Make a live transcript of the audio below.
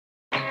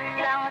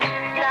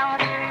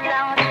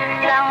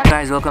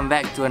guys, welcome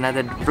back to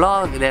another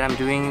vlog that I'm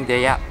doing.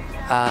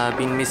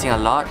 Been missing a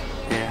lot.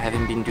 I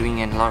haven't been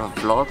doing a lot of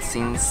vlogs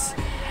since.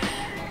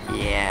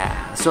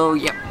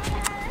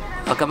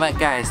 Welcome back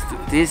guys.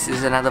 This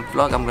is another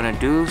vlog I'm gonna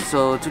do.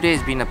 So today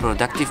has been a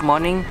productive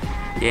morning.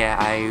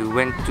 I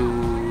went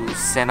to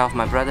send off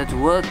my brother to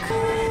work,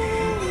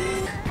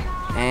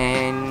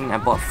 and I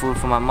bought food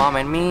for my mom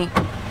and me.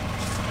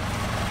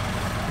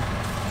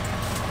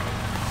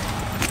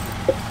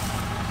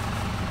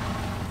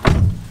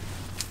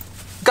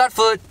 Got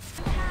food,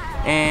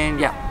 and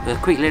a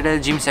quick little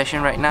gym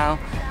session right now.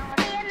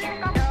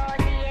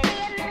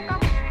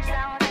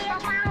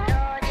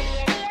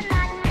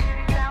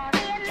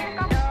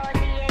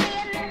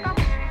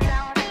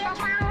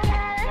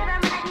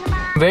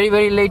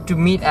 Very late to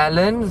meet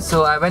Alan,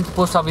 so I went to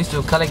post office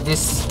to collect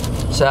this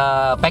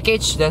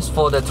package. That's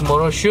for the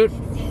tomorrow shoot.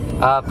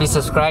 Please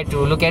subscribe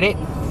to look at it.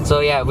 So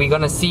we're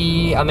gonna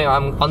see. I'm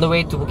on the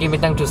way to Bukit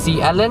Bintang to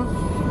see Alan,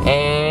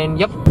 and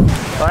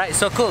Alright,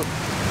 so cool.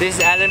 This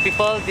is Alan,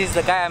 people. This is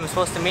the guy I'm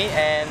supposed to meet,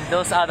 and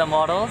those are the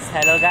models.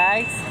 Hello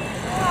guys.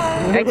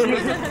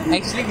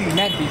 Actually we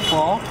met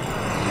before.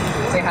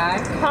 Say hi.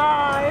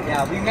 Hi.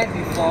 Yeah, we met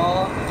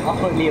before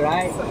awkwardly,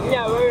 right?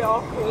 Yeah, very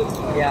awkward.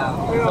 Yeah.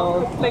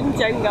 So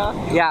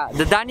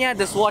the Dania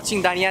that's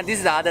watching Dania, this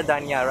is the other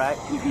Dania, right?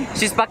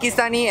 She's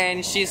Pakistani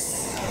and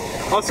she's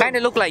kind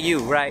of look like you,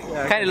 right?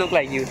 Yeah, kind of look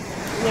like you.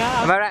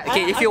 Yeah. Am I right?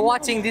 Okay, if you're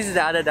watching, this is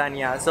the other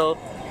Dania. So,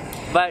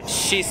 but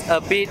she's a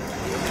bit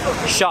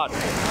short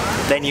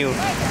than you.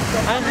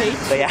 I hate.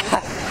 So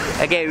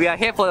okay, we are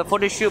here for the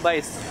photo shoot, but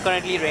it's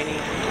currently raining.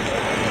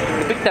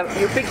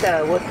 You picked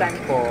the worst time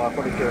for a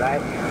photo shoot,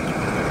 right?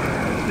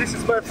 This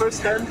is my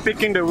first time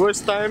picking the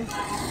worst time.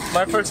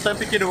 My first time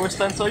picking the worst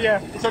time, so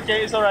yeah, it's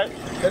okay, it's alright.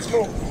 Let's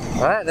move.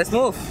 Alright, let's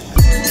move.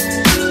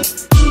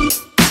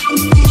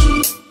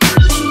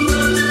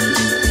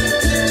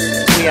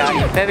 We are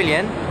in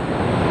Pavilion.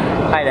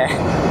 Hi there.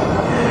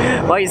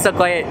 Why are you so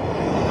quiet?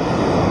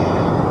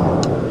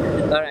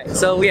 Alright,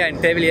 so we are in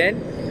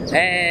Pavilion,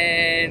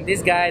 and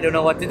this guy don't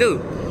know what to do.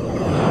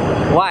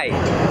 Why?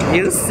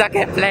 You suck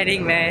at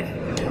planning, man.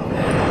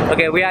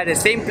 Okay, we are at the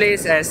same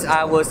place as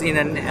I was in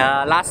the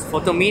last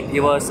photo meet.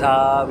 It was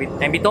with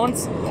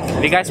Ambitones.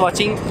 If you guys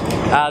watching,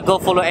 go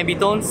follow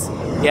Ambitones.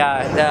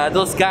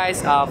 Those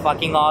guys are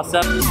fucking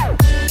awesome.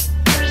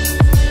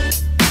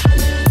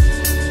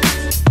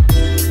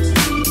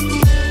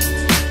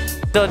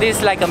 So this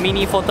is like a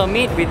mini photo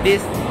meet with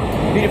these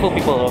beautiful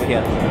people over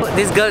here.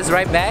 This girl is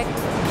right back.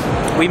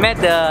 We met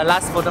the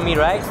last photo meet,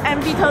 right?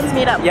 Ambitones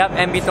meetup. Yep,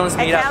 Ambitones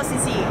meetup. At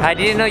LCC. I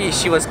didn't know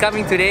she was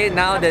coming today.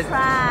 Now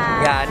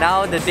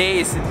now the day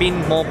is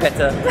been more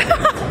better.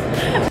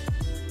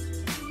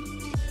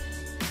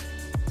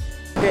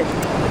 Good.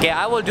 Okay,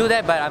 I will do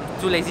that, but I'm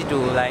too lazy to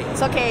like.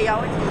 It's okay,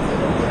 y'all. I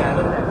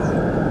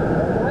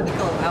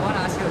want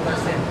to ask you a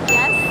question.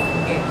 Yes.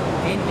 Okay,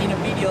 in a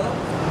video,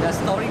 the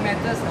story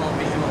matters or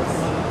visuals?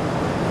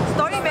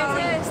 Story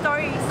matters.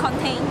 Story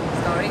contain.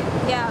 Story.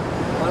 Yeah.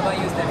 What about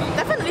you, Steffi?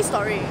 Definitely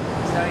story.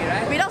 Story,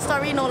 right? Without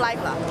story, no life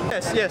lah.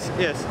 Yes.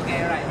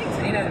 Okay, right.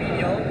 So in a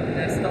video,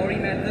 the story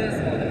matters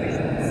or the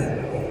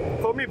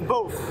visuals? For me,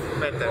 both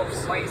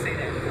matters. Why you say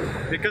that?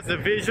 Because the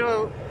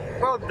visual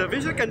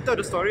can tell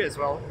the story as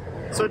well.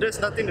 So there's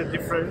nothing the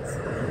difference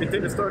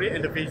between the story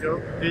and the visual.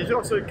 The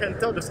visual also can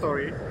tell the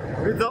story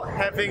without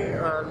having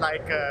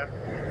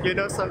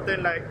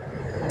something like,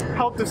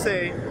 how to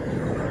say,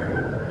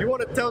 you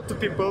want to tell to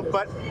people,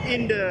 but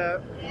in the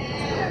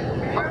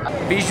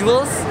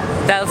Visuals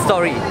tell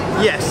story.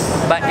 yes.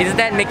 But is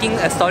that making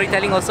a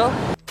storytelling also?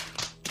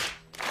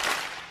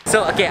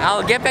 So okay,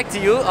 I'll get back to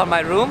you on my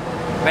room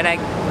when I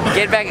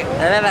get back,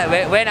 and then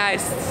when I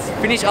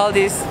finish all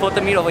this photo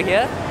meet over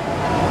here.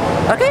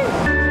 Okay.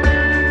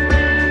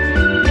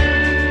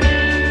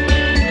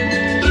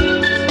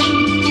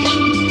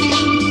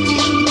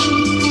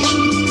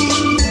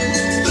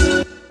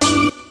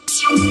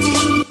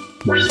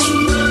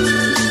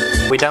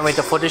 We're done with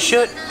the photo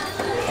shoot,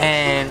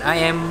 and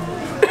I am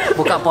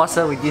buka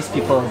puasa with these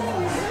people.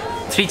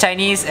 3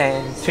 Chinese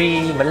and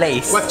 3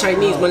 Malays. What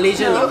Chinese?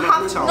 Malaysian? No,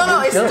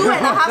 it's 2.5 Chinese.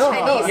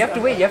 No, you have to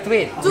wait.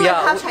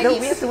 2.5 Chinese.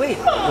 We have to wait.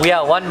 We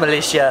are one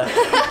Malaysia.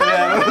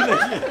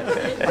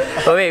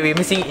 Oh wait, we're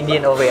missing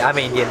Indian. Oh wait, I'm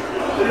an Indian.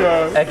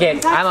 Yeah. Okay,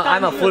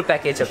 I'm a full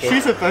package. Okay.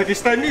 She's a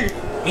Pakistani.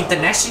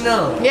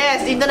 International.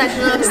 Yes,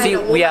 international. See,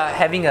 we are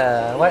having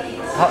a what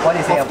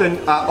is it?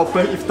 Often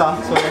open iftar.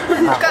 So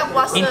Buka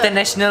puasa.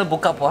 International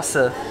buka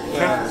puasa.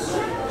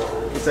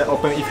 it's an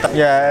open iftar.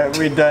 Yeah,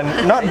 we done.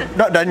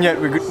 Not done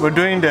yet. We're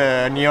doing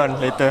the neon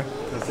later.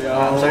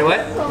 Sorry,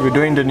 what? We're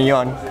doing the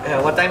neon.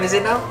 What time is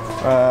it now?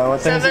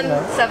 What time is it now?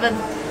 7.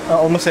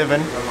 Almost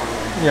 7.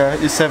 Yeah,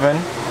 it's 7.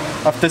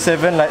 After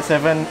 7, like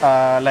 7,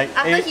 like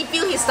After 8. he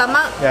feel his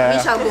stomach, Yeah.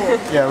 we shall go.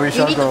 Yeah, we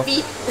shall You go.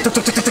 need to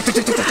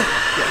feed.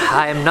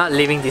 I am not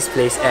leaving this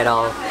place at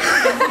all.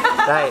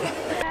 Right.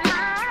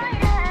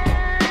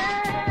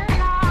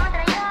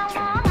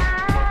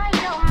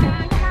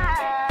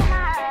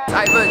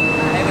 Ivan.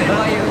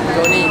 How are you?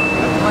 Tony.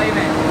 How are you,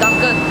 man?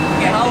 Duncan.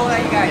 Okay, how old are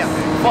you guys? guys?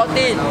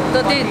 14,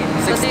 13,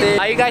 16.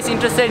 Are you guys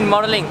interested in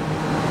modeling?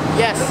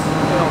 Yes.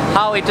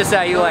 How interested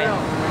are you?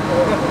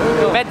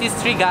 Met these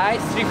three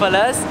guys, three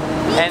fellas,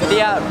 and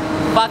they are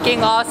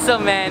fucking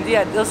awesome, man.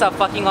 Those are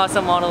fucking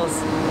awesome models,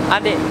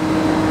 aren't they?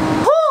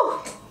 Woo!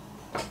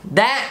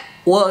 That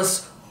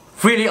was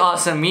really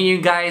awesome meeting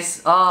you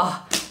guys.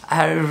 Oh,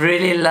 I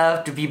really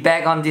love to be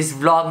back on this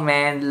vlog,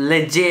 man.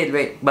 Legit.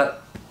 Wait,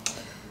 but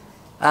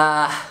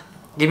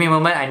give me a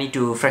moment. I need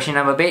to freshen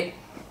up a bit.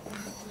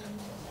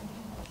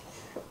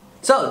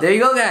 So there you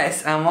go,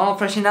 guys. I'm all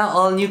freshened out,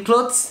 all new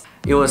clothes.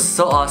 It was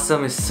so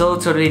awesome. It's so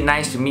totally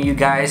nice to meet you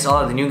guys,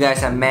 all the new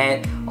guys I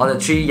met, all the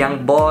 3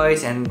 young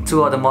boys and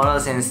 2 other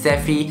models and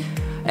Steffi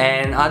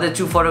and other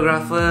 2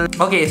 photographers.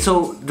 Okay,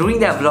 so during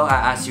that vlog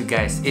I asked you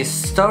guys, is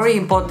story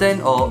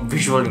important or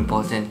visual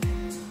important?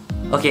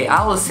 Okay,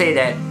 I will say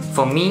that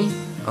for me,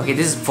 okay,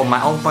 this is from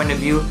my own point of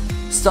view,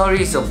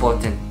 story is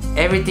important.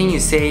 Everything you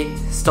say,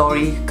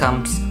 story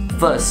comes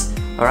first,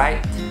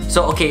 alright?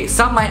 So okay,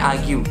 some might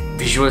argue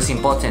visual is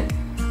important,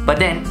 but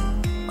then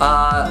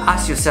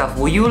ask yourself,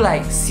 will you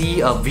like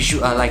see a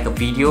visual, like a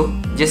video,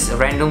 just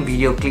random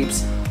video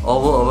clips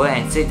over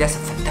and say that's a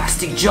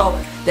fantastic job,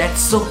 that's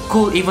so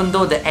cool, even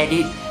though the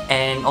edit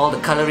and all the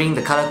coloring,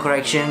 the color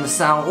correction, the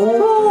sound,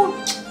 oh,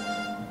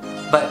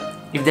 but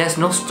if there's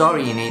no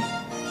story in it,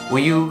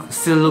 will you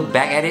still look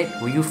back at it?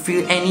 Will you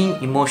feel any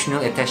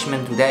emotional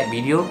attachment to that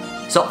video?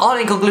 So all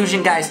in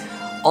conclusion, guys,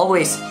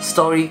 always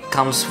story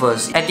comes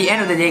first. At the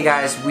end of the day,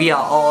 guys, we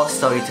are all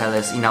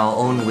storytellers in our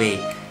own way.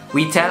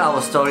 We tell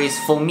our stories.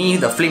 For me,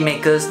 the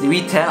filmmakers,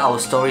 we tell our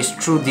stories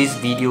through these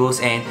videos,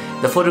 and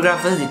the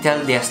photographers, they tell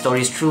their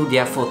stories through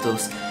their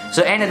photos.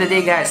 So end of the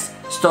day, guys,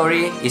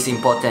 story is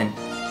important.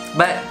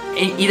 But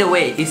in either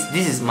way, this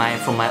is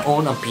from my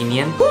own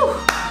opinion. Woo!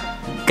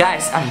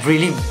 Guys, I'm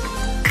really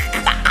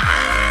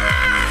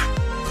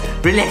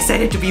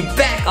excited to be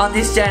back on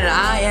this channel.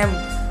 I am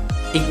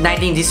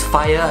igniting this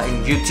fire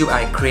in YouTube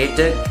I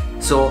created.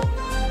 So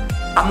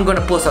I'm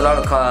gonna post a lot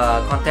of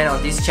content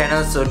on this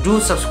channel, so do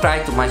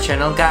subscribe to my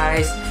channel,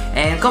 guys,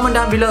 and comment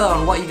down below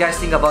on what you guys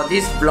think about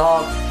this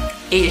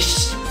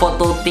vlog-ish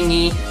photo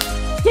thingy.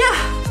 Yeah,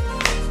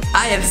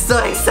 I am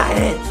so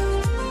excited.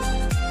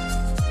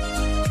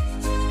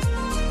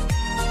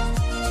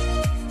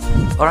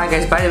 Alright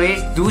guys, by the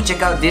way, do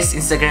check out this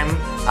Instagram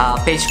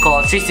page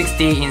called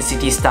 360 in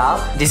City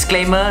Style.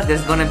 Disclaimer,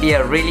 there's gonna be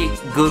a really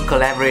good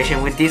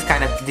collaboration with these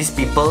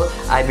people.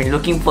 I've been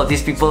looking for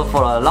these people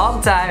for a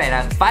long time and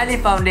I finally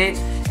found it,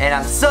 and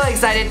I'm so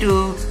excited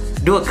to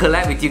do a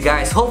collab with you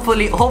guys.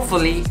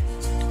 Hopefully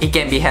it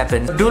can be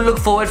happen. Do look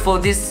forward for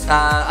this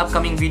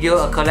upcoming video,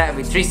 a collab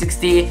with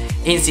 360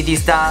 in City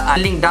Style. I'll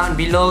link down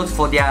below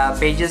for their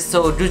pages,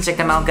 so do check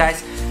them out,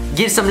 guys.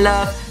 Give some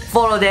love,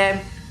 follow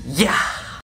them. Yeah.